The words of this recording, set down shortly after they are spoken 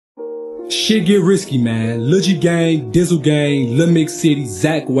Shit get risky, man. Lil G gang, Dizzle gang, Lil Mix City,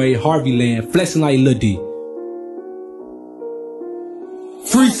 Zach Way, Harvey Land, flexing like Lil D.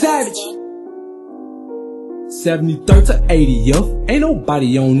 Free Savage. 73rd to 80th. Ain't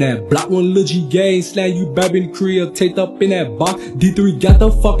nobody on that block. When Lil G gang slam you back in the crib, taped up in that box. D3 got the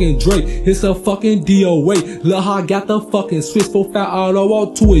fucking Drake. It's a fucking DOA. Lil Ha got the fucking switch. 4-5 auto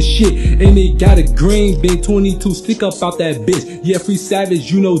all to his shit. And it got a green bin 22. Stick up out that bitch. Yeah, Free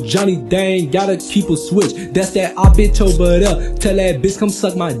Savage, you know Johnny Dang. Gotta keep a switch. That's that I bitch over there. Tell that bitch come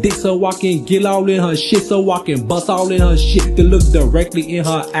suck my dick so I can get all in her shit. So I can bust all in her shit. To look directly in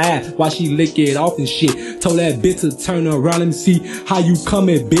her eye while she lick it off and shit. Told that bitch to turn around, let me see how you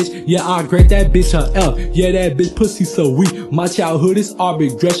coming, bitch. Yeah, I grade that bitch her F. Yeah, that bitch pussy so weak. My childhood is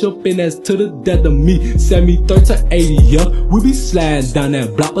Auburn, Gresham, and that's to the death of me. 73rd to 80, yeah. We be sliding down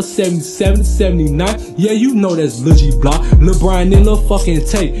that block, but 77 to 79. Yeah, you know that's Lil G block. Lil Brian and Lil fucking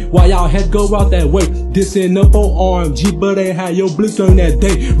Tate. Why y'all had to go out that way? Dissing up on RMG, but ain't had your blick during that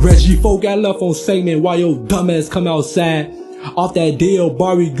day. Reggie 4 got left on segment while your dumbass come outside. Off that deal,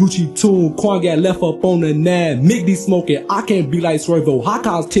 Barry Gucci tune, Quan got left up on the nab. Mick smoking, I can't be like Swervo. Hot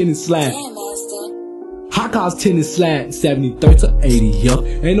cars 10 and slide. Hot cars 10 and slide. 73rd to 80, yup.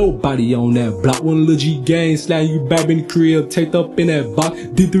 Ain't nobody on that block. When Lil G gang slam you back in the crib, taped up in that box.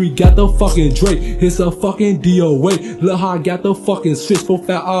 D3 got the fucking Drake. It's a fucking DOA. Lil Ha got the fucking switch. 4-5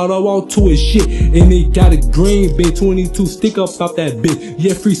 auto all to his shit. And it got a green bin 22. Stick up out that bitch.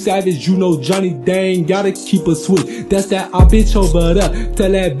 Yeah, Free Savage, you know Johnny Dang. Gotta keep a switch. That's that I bitch over there.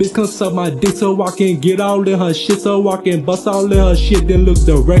 Tell that bitch come suck my dick so I can get all in her shit. So I can bust all in her shit. Then look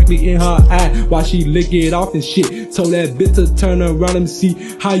directly in her eye while she lick it off and shit. Told that bitch to turn around and see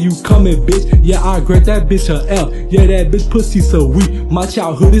how you coming, bitch. Yeah, I grade that bitch her L. Yeah, that bitch pussy so weak. My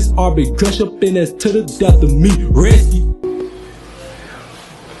childhood is Auburn, Gresham, and that's to the death of me. Risky.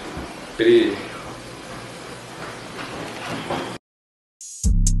 Привет.